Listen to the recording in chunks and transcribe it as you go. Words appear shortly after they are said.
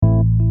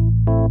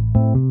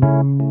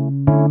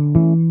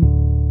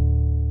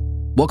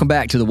Welcome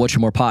back to the Whatcha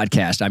More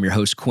podcast. I'm your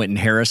host, Quentin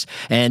Harris,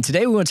 and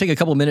today we want to take a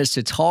couple minutes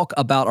to talk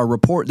about a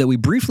report that we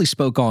briefly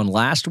spoke on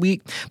last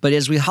week, but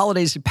as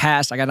holidays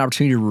passed, I got an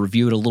opportunity to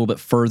review it a little bit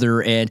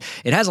further, and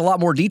it has a lot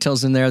more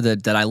details in there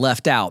that I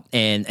left out,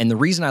 and the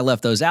reason I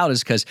left those out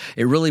is because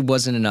it really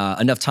wasn't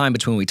enough time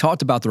between we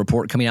talked about the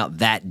report coming out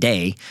that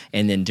day,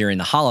 and then during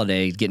the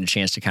holiday, getting a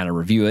chance to kind of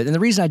review it, and the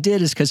reason I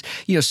did is because,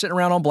 sitting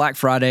around on Black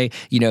Friday,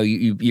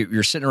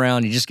 you're sitting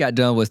around, you just got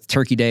done with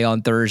Turkey Day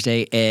on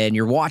Thursday, and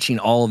you're watching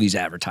all of these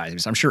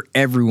advertisements. I'm sure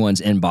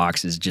everyone's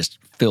inbox is just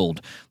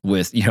filled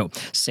with,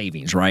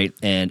 savings, right?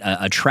 And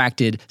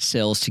attracted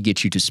sales to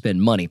get you to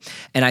spend money.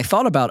 And I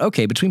thought about,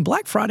 okay, between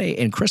Black Friday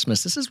and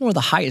Christmas, this is one of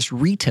the highest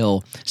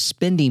retail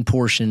spending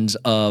portions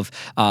of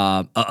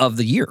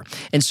the year.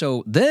 And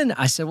so then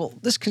I said, well,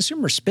 this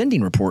consumer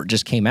spending report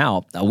just came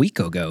out a week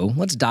ago.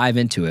 Let's dive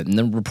into it. And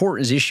the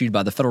report is issued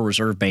by the Federal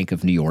Reserve Bank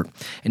of New York.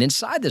 And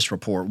inside this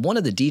report, one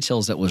of the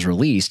details that was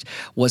released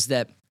was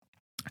that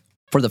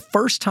for the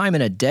first time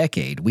in a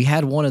decade, we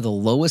had one of the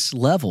lowest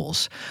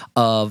levels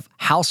of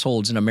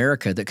households in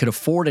America that could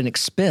afford an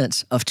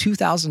expense of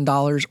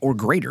 $2,000 or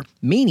greater,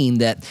 meaning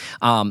that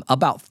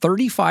about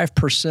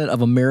 35%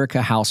 of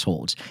America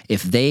households,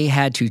 if they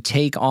had to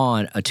take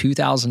on a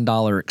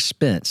 $2,000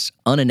 expense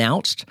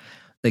unannounced,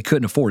 they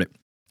couldn't afford it.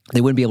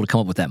 They wouldn't be able to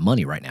come up with that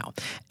money right now.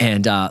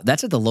 And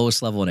that's at the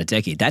lowest level in a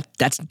decade.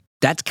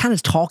 That's kind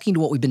of talking to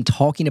what we've been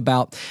talking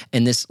about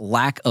in this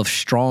lack of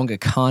strong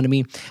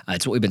economy.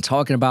 It's what we've been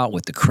talking about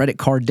with the credit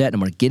card debt. And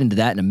I'm going to get into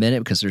that in a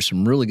minute because there's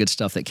some really good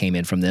stuff that came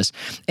in from this.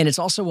 And it's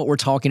also what we're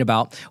talking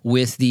about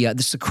with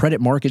the credit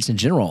markets in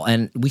general.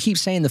 And we keep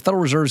saying the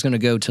Federal Reserve is going to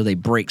go till they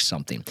break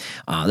something.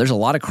 There's a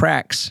lot of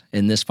cracks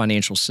in this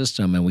financial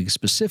system, and we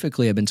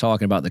specifically have been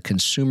talking about the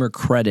consumer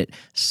credit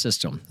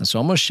system. And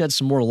so I'm going to shed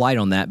some more light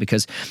on that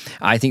because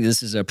I think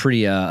this is a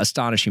pretty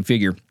astonishing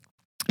figure.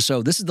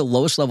 So this is the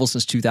lowest level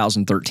since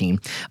 2013.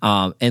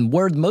 And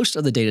where most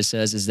of the data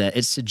says is that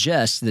it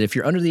suggests that if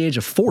you're under the age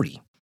of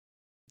 40,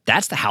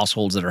 that's the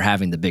households that are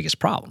having the biggest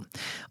problem.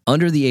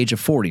 Under the age of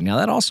 40. Now,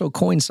 that also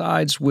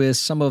coincides with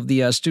some of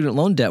the student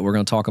loan debt we're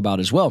going to talk about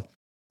as well.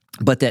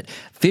 But that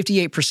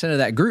 58% of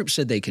that group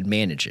said they could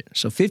manage it.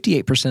 So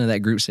 58% of that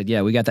group said,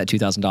 yeah, we got that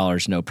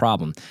 $2,000, no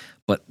problem.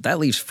 But that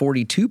leaves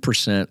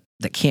 42%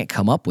 that can't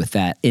come up with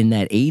that in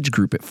that age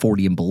group at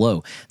 40 and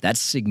below. That's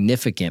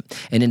significant.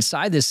 And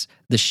inside this,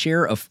 the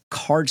share of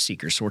card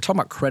seekers, so we're talking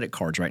about credit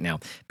cards right now.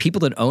 People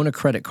that own a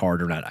credit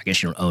card, or not, I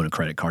guess you don't own a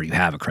credit card, you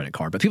have a credit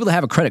card, but people that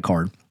have a credit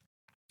card,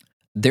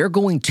 they're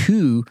going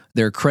to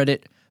their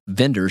credit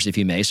vendors, if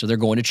you may. So they're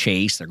going to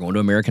Chase, they're going to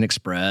American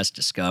Express,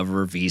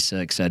 Discover, Visa,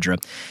 et cetera.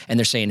 And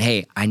they're saying,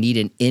 hey, I need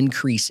an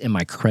increase in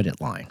my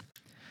credit line.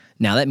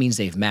 Now, that means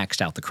they've maxed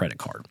out the credit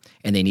card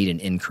and they need an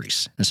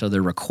increase. And so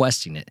they're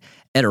requesting it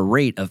at a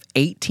rate of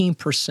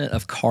 18%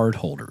 of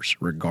cardholders,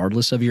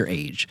 regardless of your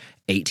age.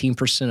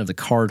 18% of the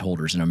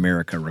cardholders in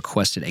America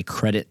requested a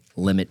credit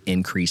limit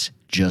increase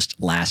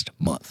just last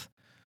month.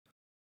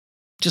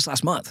 Just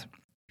last month.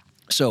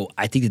 So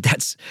I think that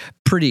that's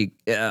pretty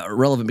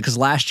relevant because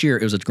last year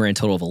it was a grand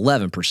total of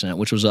 11%,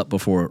 which was up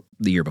before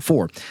the year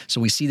before. So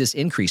we see this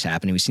increase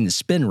happening. We've seen the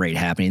spend rate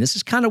happening. This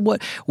is kind of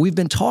what we've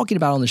been talking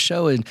about on the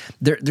show. And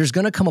there's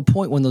going to come a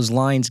point when those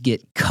lines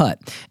get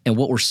cut. And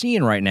what we're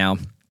seeing right now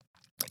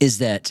is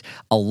that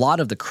a lot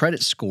of the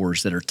credit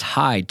scores that are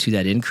tied to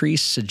that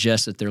increase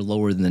suggest that they're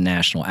lower than the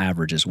national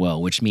average as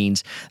well, which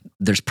means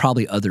there's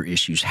probably other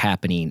issues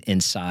happening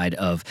inside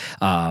of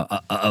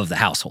the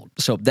household.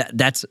 So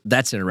that's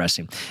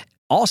interesting.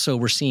 Also,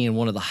 we're seeing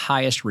one of the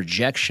highest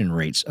rejection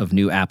rates of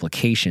new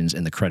applications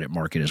in the credit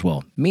market as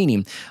well,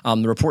 meaning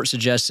the report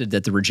suggested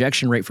that the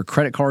rejection rate for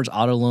credit cards,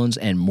 auto loans,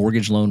 and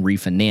mortgage loan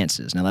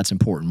refinances, now that's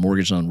important,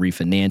 mortgage loan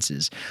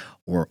refinances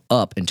were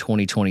up in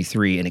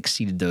 2023 and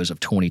exceeded those of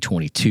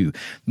 2022,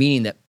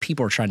 meaning that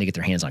people are trying to get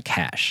their hands on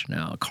cash.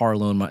 Now, a car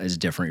loan is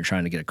different. You're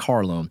trying to get a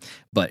car loan,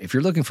 but if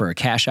you're looking for a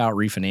cash out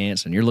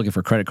refinance and you're looking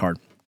for a credit card,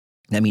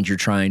 that means you're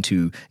trying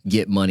to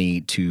get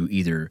money to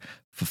either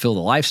fulfill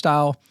the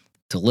lifestyle,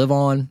 to live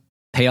on,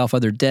 pay off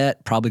other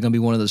debt, probably going to be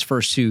one of those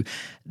first two.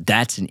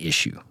 That's an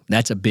issue.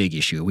 That's a big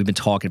issue. We've been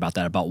talking about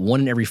that. About 1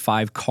 in every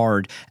 5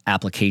 card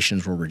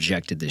applications were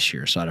rejected this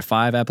year. So out of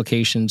 5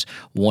 applications,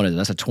 one of them,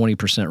 that's a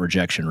 20%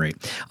 rejection rate.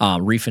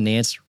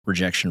 Refinance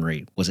rejection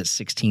rate was at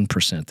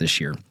 16% this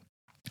year,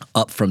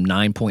 up from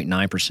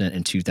 9.9%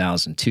 in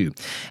 2002.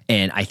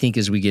 And I think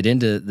as we get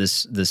into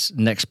this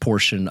next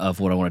portion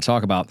of what I want to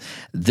talk about,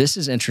 this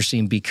is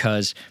interesting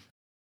because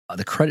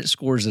the credit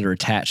scores that are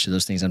attached to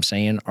those things I'm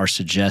saying are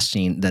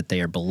suggesting that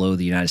they are below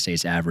the United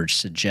States average,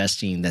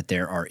 suggesting that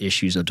there are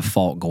issues of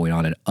default going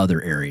on in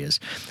other areas.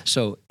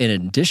 So an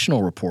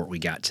additional report we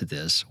got to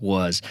this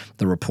was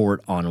the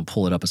report on, I'll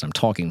pull it up as I'm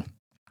talking,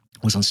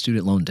 was on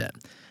student loan debt.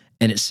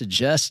 And it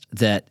suggests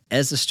that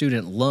as the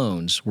student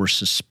loans were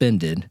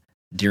suspended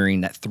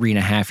during that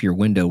 3.5-year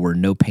window where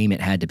no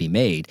payment had to be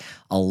made,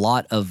 a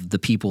lot of the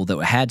people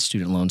that had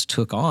student loans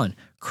took on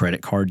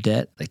credit card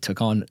debt, they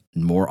took on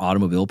more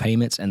automobile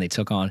payments, and they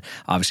took on,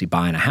 obviously,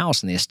 buying a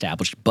house, and they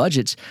established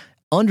budgets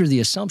under the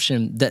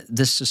assumption that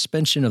this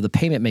suspension of the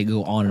payment may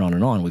go on and on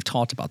and on. We've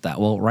talked about that.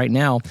 Well, right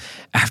now,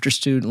 after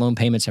student loan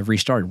payments have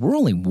restarted, we're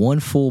only 1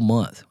 full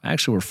month.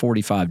 Actually, we're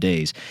 45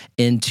 days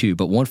into,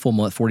 but 1 full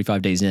month,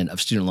 45 days in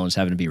of student loans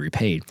having to be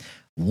repaid.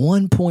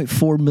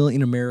 1.4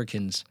 million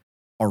Americans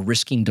are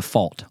risking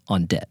default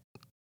on debt,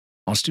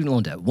 on student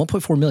loan debt.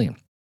 1.4 million.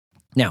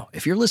 Now,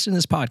 if you're listening to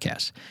this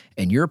podcast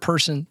and you're a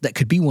person that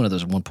could be one of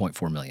those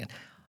 1.4 million,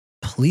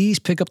 please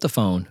pick up the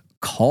phone,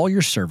 call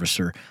your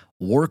servicer,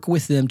 work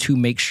with them to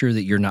make sure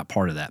that you're not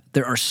part of that.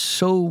 There are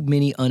so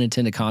many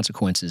unintended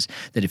consequences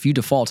that if you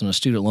default on a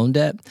student loan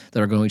debt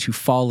that are going to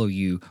follow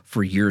you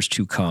for years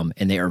to come,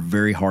 and they are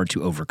very hard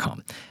to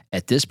overcome.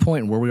 At this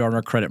point, where we are in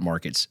our credit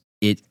markets,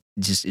 it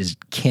just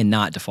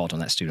cannot default on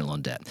that student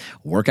loan debt.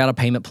 Work out a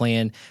payment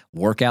plan,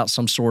 work out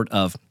some sort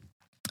of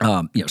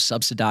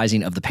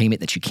subsidizing of the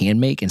payment that you can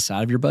make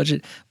inside of your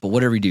budget. But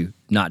whatever you do,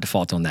 not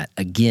default on that.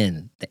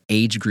 Again, the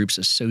age groups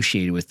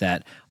associated with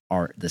that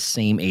are the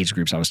same age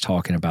groups I was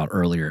talking about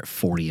earlier at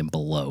 40 and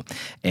below.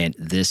 And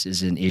this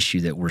is an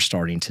issue that we're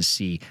starting to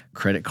see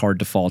credit card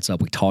defaults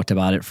up. We talked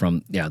about it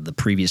from the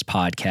previous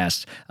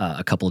podcast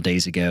a couple of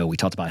days ago. We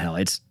talked about how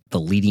it's the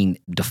leading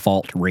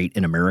default rate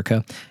in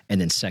America.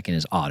 And then second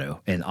is auto.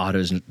 And auto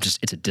is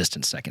it's a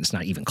distant second. It's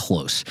not even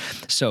close.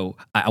 So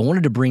I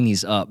wanted to bring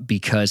these up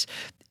because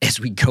as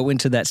we go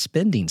into that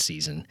spending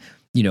season,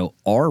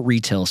 are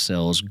retail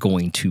sales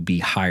going to be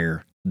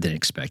higher than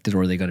expected,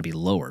 or are they going to be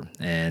lower?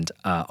 And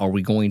are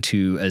we going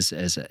to,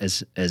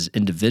 as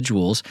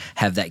individuals,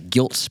 have that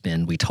guilt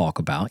spend we talk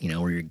about?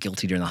 Where you're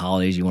guilty during the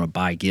holidays, you want to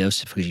buy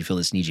gifts because you feel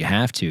this need, you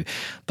have to.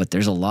 But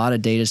there's a lot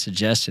of data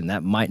suggesting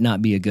that might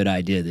not be a good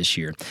idea this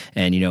year.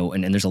 And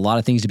and there's a lot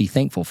of things to be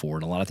thankful for,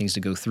 and a lot of things to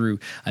go through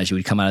as you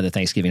would come out of the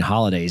Thanksgiving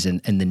holidays,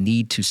 and the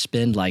need to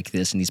spend like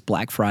this, and these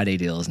Black Friday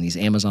deals, and these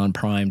Amazon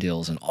Prime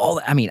deals, and all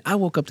that. I mean, I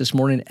woke up this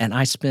morning and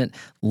I spent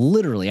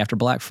literally after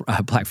Black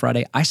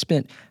Friday, I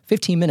spent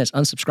 15 minutes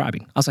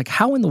unsubscribing. I was like,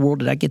 how in the world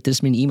did I get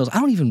this many emails?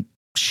 I don't even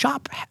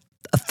shop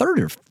a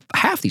third or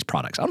half these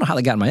products. I don't know how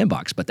they got in my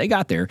inbox, but they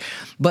got there.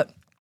 But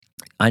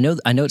I know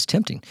it's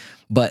tempting,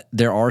 but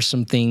there are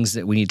some things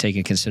that we need to take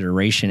in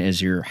consideration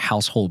as your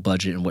household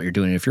budget and what you're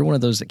doing. And if you're one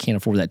of those that can't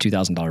afford that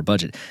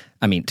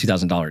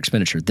 $2,000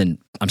 expenditure, then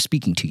I'm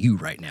speaking to you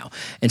right now.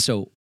 And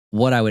so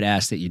what I would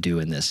ask that you do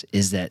in this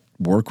is that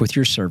work with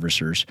your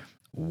servicers,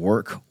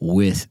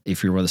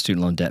 if you're one of the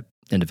student loan debt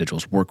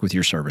individuals, work with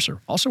your servicer.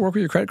 Also work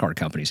with your credit card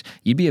companies.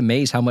 You'd be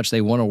amazed how much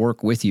they want to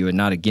work with you and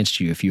not against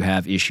you if you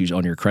have issues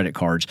on your credit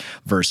cards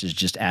versus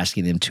just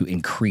asking them to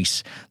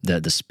increase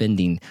the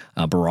spending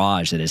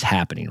barrage that is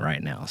happening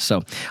right now. So,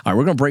 all right,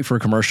 we're going to break for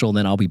a commercial, and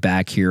then I'll be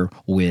back here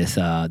with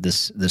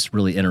this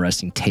really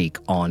interesting take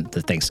on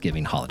the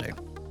Thanksgiving holiday.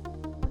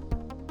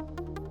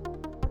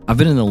 I've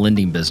been in the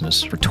lending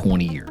business for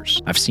 20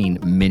 years. I've seen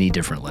many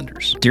different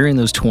lenders. During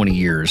those 20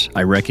 years,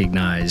 I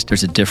recognized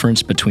there's a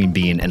difference between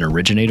being an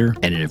originator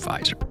and an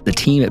advisor. The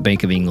team at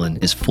Bank of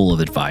England is full of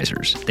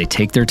advisors. They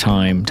take their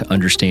time to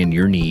understand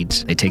your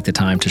needs. They take the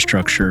time to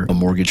structure a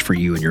mortgage for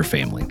you and your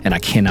family, and I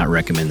cannot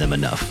recommend them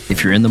enough.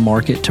 If you're in the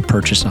market to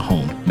purchase a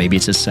home, maybe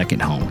it's a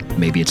second home,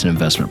 maybe it's an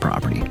investment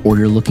property, or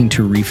you're looking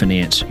to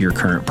refinance your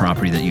current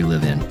property that you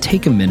live in,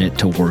 take a minute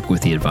to work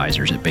with the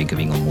advisors at Bank of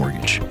England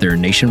Mortgage. They're a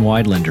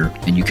nationwide lender,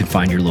 and you can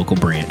find your local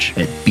branch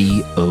at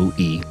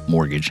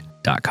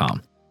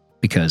boemortgage.com,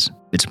 because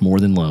it's more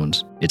than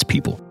loans, it's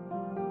people.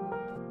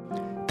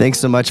 Thanks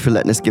so much for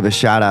letting us give a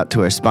shout out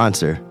to our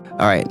sponsor. All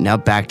right, now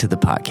back to the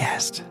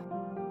podcast.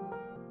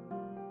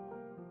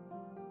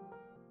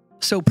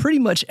 So pretty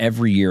much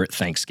every year at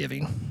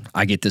Thanksgiving,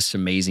 I get this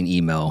amazing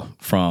email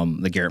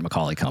from the Garrett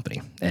McCauley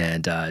Company.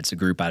 And it's a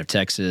group out of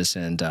Texas,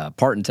 and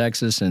part in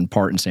Texas and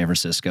part in San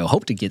Francisco.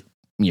 Hope to get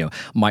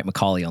Mike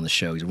McCauley on the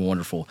show. He's a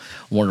wonderful,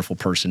 wonderful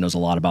person, knows a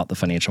lot about the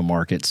financial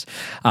markets.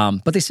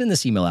 But they send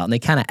this email out, and they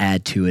kind of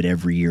add to it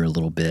every year a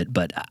little bit.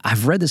 But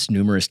I've read this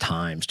numerous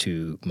times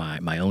to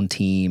my own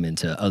team and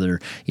to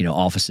other,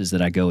 offices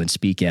that I go and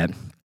speak at.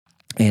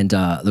 And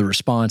the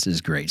response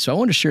is great. So I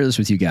want to share this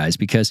with you guys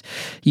because,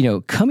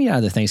 coming out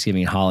of the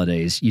Thanksgiving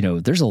holidays,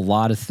 there's a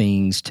lot of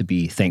things to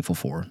be thankful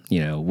for,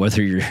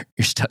 whether you're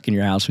stuck in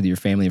your house with your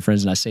family and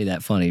friends. And I say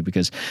that funny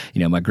because,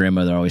 my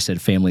grandmother always said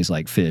family's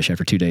like fish.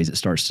 After 2 days, it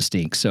starts to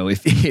stink. So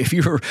if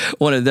you were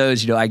one of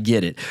those, I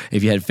get it.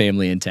 If you had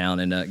family in town,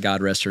 and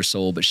God rest her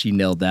soul, but she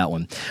nailed that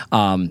one.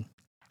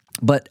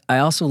 But I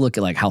also look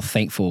at how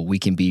thankful we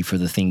can be for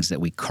the things that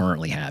we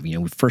currently have.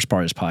 First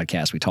part of this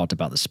podcast, we talked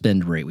about the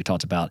spend rate. We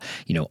talked about,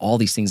 all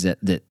these things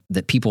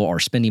that people are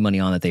spending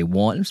money on that they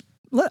want.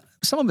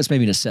 Some of it's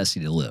maybe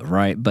necessity to live,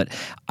 right? But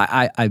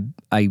I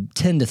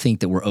tend to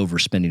think that we're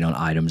overspending on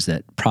items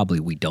that probably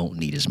we don't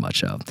need as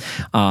much of.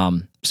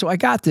 So I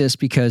got this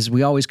because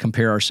we always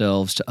compare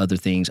ourselves to other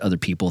things, other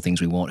people,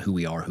 things we want, who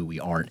we are, who we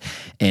aren't.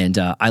 And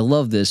I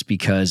love this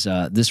because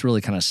this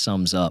really kind of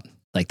sums up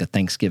the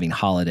Thanksgiving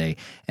holiday.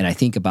 And I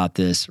think about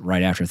this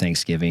right after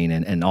Thanksgiving.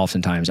 And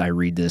oftentimes I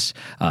read this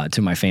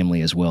to my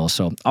family as well.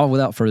 So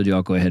without further ado,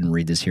 I'll go ahead and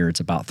read this here. It's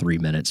about 3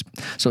 minutes.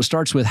 So it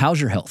starts with, how's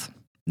your health?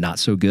 Not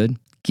so good.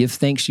 Give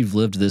thanks you've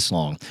lived this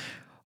long.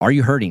 Are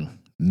you hurting?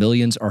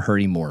 Millions are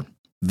hurting more.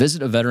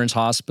 Visit a veterans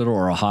hospital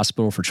or a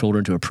hospital for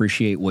children to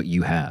appreciate what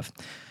you have.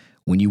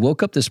 When you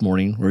woke up this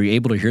morning, were you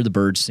able to hear the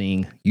birds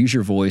sing, use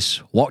your voice,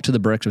 walk to the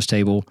breakfast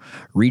table,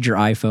 read your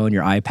iPhone,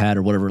 your iPad,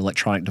 or whatever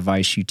electronic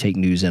device you take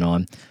news in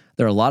on?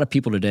 There are a lot of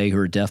people today who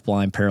are deaf,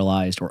 blind,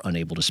 paralyzed, or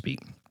unable to speak.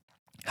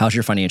 How's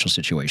your financial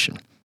situation?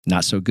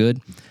 Not so good?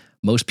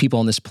 Most people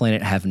on this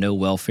planet have no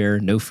welfare,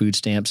 no food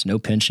stamps, no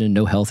pension,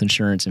 no health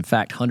insurance. In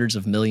fact, hundreds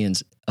of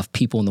millions of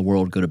people in the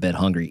world go to bed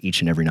hungry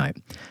each and every night.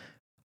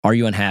 Are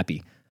you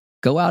unhappy?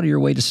 Go out of your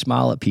way to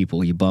smile at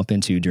people you bump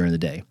into during the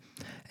day.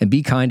 And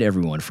be kind to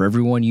everyone, for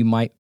everyone you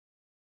might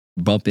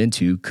bump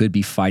into could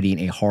be fighting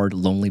a hard,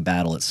 lonely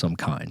battle of some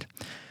kind.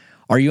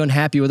 Are you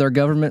unhappy with our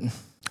government?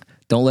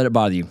 Don't let it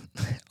bother you.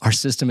 Our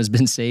system has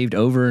been saved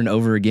over and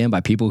over again by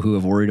people who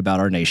have worried about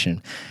our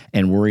nation.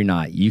 And worry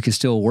not. You can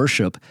still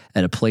worship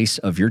at a place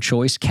of your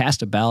choice,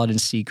 cast a ballot in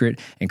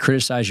secret, and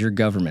criticize your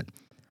government.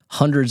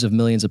 Hundreds of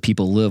millions of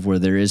people live where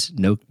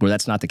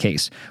that's not the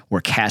case,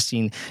 where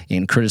casting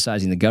and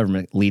criticizing the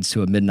government leads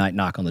to a midnight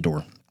knock on the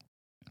door.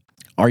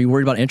 Are you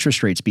worried about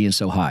interest rates being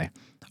so high?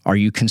 Are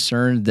you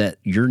concerned that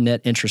your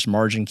net interest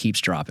margin keeps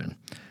dropping?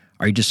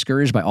 Are you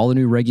discouraged by all the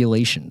new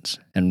regulations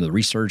and the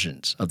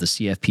resurgence of the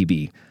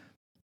CFPB?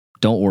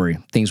 Don't worry,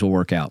 things will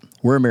work out.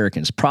 We're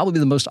Americans, probably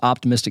the most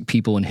optimistic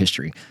people in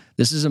history.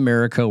 This is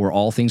America where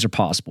all things are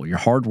possible. Your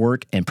hard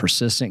work and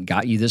persistence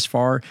got you this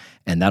far,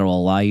 and that'll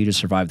allow you to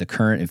survive the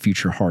current and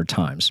future hard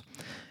times.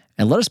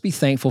 And let us be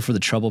thankful for the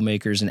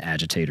troublemakers and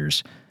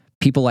agitators.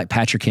 People like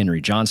Patrick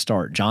Henry, John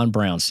Stark, John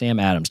Brown, Sam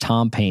Adams,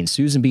 Tom Paine,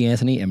 Susan B.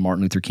 Anthony, and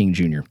Martin Luther King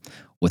Jr.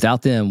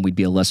 Without them, we'd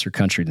be a lesser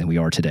country than we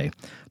are today.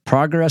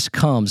 Progress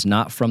comes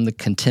not from the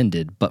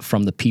contended, but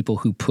from the people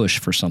who push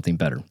for something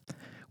better.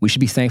 We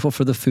should be thankful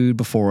for the food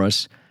before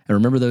us and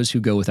remember those who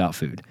go without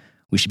food.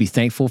 We should be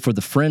thankful for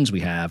the friends we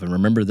have and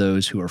remember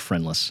those who are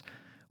friendless.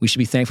 We should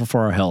be thankful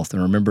for our health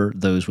and remember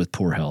those with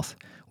poor health.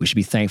 We should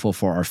be thankful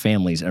for our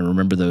families and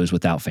remember those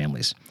without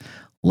families.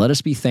 Let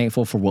us be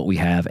thankful for what we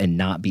have and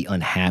not be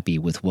unhappy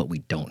with what we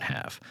don't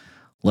have.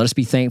 Let us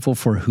be thankful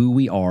for who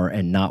we are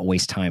and not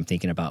waste time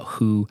thinking about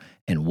who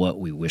and what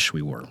we wish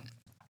we were.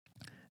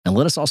 And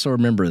let us also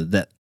remember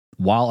that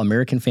while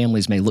American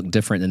families may look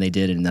different than they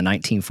did in the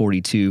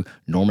 1942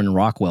 Norman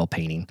Rockwell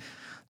painting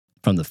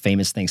from the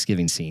famous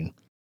Thanksgiving scene,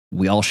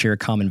 we all share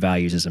common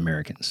values as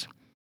Americans.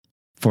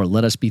 For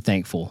let us be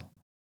thankful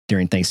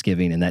during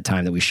Thanksgiving and that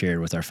time that we shared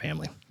with our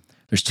family.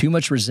 There's too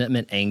much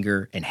resentment,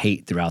 anger, and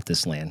hate throughout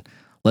this land.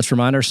 Let's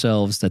remind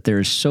ourselves that there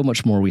is so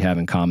much more we have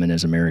in common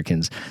as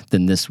Americans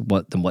than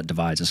what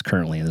divides us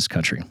currently in this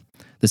country.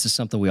 This is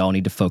something we all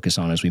need to focus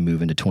on as we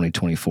move into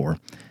 2024.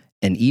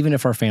 And even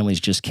if our families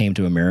just came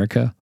to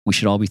America, we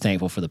should all be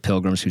thankful for the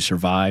pilgrims who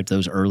survived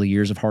those early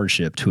years of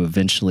hardship to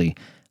eventually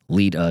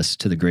lead us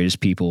to the greatest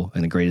people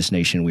and the greatest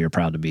nation we are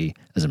proud to be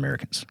as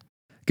Americans.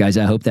 Guys,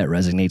 I hope that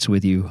resonates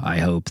with you. I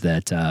hope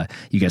that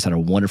you guys had a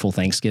wonderful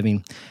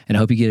Thanksgiving, and I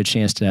hope you get a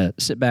chance to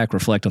sit back,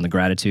 reflect on the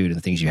gratitude and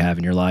the things you have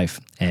in your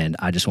life. And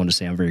I just want to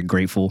say I'm very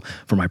grateful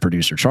for my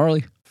producer,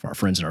 Charlie, for our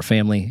friends and our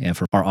family, and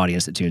for our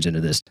audience that tunes into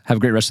this. Have a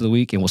great rest of the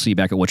week, and we'll see you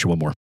back at What's Your One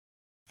More.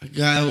 I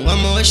got one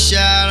more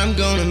shot, I'm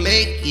gonna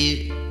make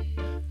it.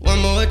 One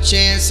more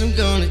chance, I'm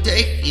gonna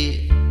take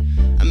it.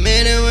 I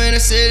meant it when I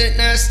said it,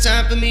 now it's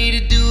time for me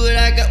to do it.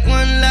 I got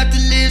one life to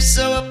live,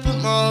 so I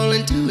put my all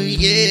into it,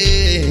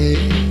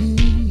 yeah.